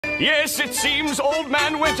Yes, it seems Old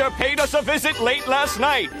Man Winter paid us a visit late last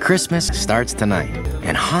night. Christmas starts tonight,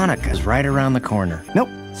 and Hanukkah's right around the corner. Nope,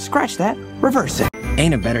 scratch that. Reverse it.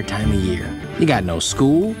 Ain't a better time of year. You got no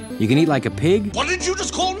school, you can eat like a pig. What did you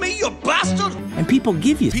just call me, you bastard? And people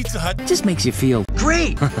give you Pizza Hut. Just makes you feel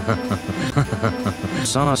Great!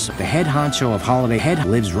 Sauce, the head honcho of Holiday Head,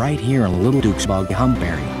 lives right here in Little Dukesburg,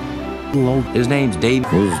 Humberry. His name's Dave.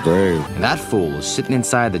 Who's Dave? And that fool is sitting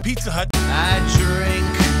inside the Pizza Hut. I drink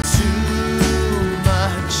too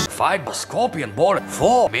much. Fight a scorpion ball in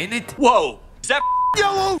 4 minutes. Whoa! Is that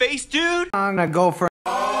yellow face, dude? I'm gonna go for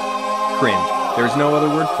Cringe. There's no other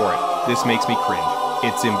word for it. This makes me cringe.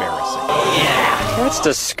 It's embarrassing. Yeah, that's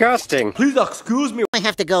disgusting. Please excuse me. I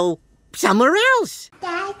have to go somewhere else.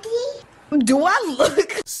 Daddy? Do I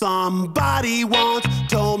look? Somebody once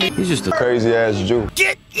told me. He's just a crazy ass Jew.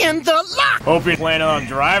 Get in the lock! Hope you're planning on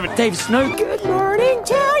driving. Dave Snow. Good morning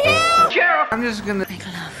to you! Sheriff! I'm just gonna make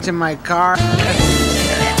love to my car.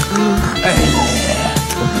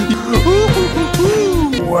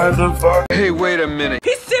 What the fuck? Hey, wait a minute.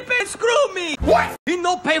 He's sipping, screw me. What? He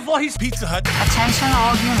no pay for his Pizza Hut. Attention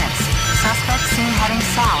all units. Suspect seen heading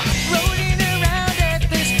south. Rolling around at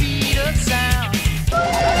the speed of sound.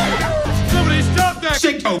 Somebody stop that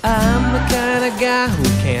shit! I'm the kind of guy who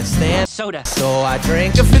can't stand soda. so I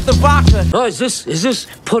drink a fifth of vodka. Oh, is this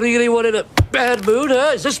putting anyone in a bad mood,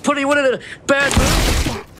 huh? Is this putting anyone in a bad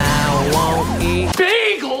mood? I won't eat.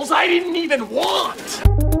 Bagels I didn't even want.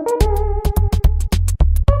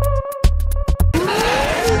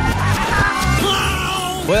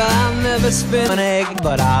 Well, I'll never spin an egg,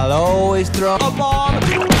 but I'll always throw a ball.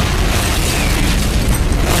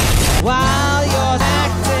 While you're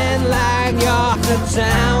acting like you're the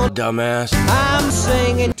town, Dumbass. I'm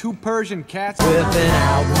singing Two Persian cats. whipping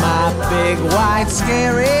out my big white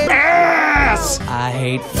scary ass. I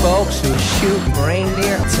hate folks who shoot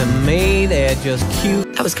reindeer. To me, they're just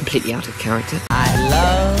cute. That was completely out of character. I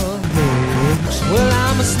love boobs. Well,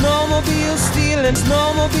 I'm a snowmobile stealing,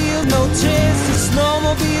 snowmobile, no chance to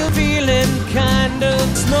snowmobile feeling, kind of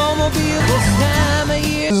snowmobile this time of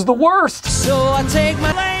year. This is the worst. So I take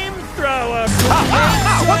my flamethrower to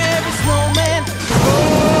every snowman.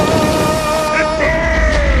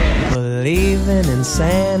 Believing in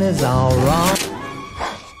Santa's all wrong.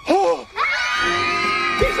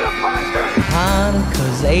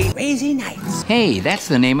 Hanukkah's 8 crazy nights. Hey, that's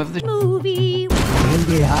the name of the Movie.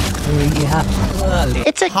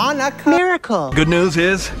 It's a Hanukkah miracle. Good news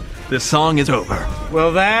is, this song is over.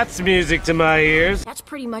 Well, that's music to my ears. That's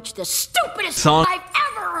pretty much the stupidest Song. I've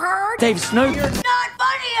ever heard. Dave Snow. You're not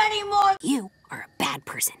funny anymore. You are a bad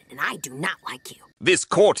person, and I do not like you. This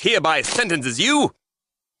court hereby sentences you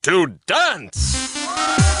to dance.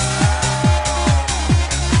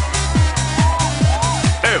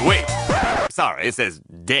 Oh, wait. Sorry, it says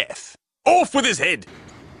death. Off with his head.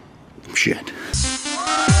 Shit.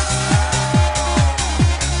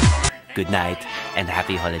 Good night and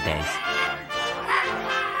happy holidays.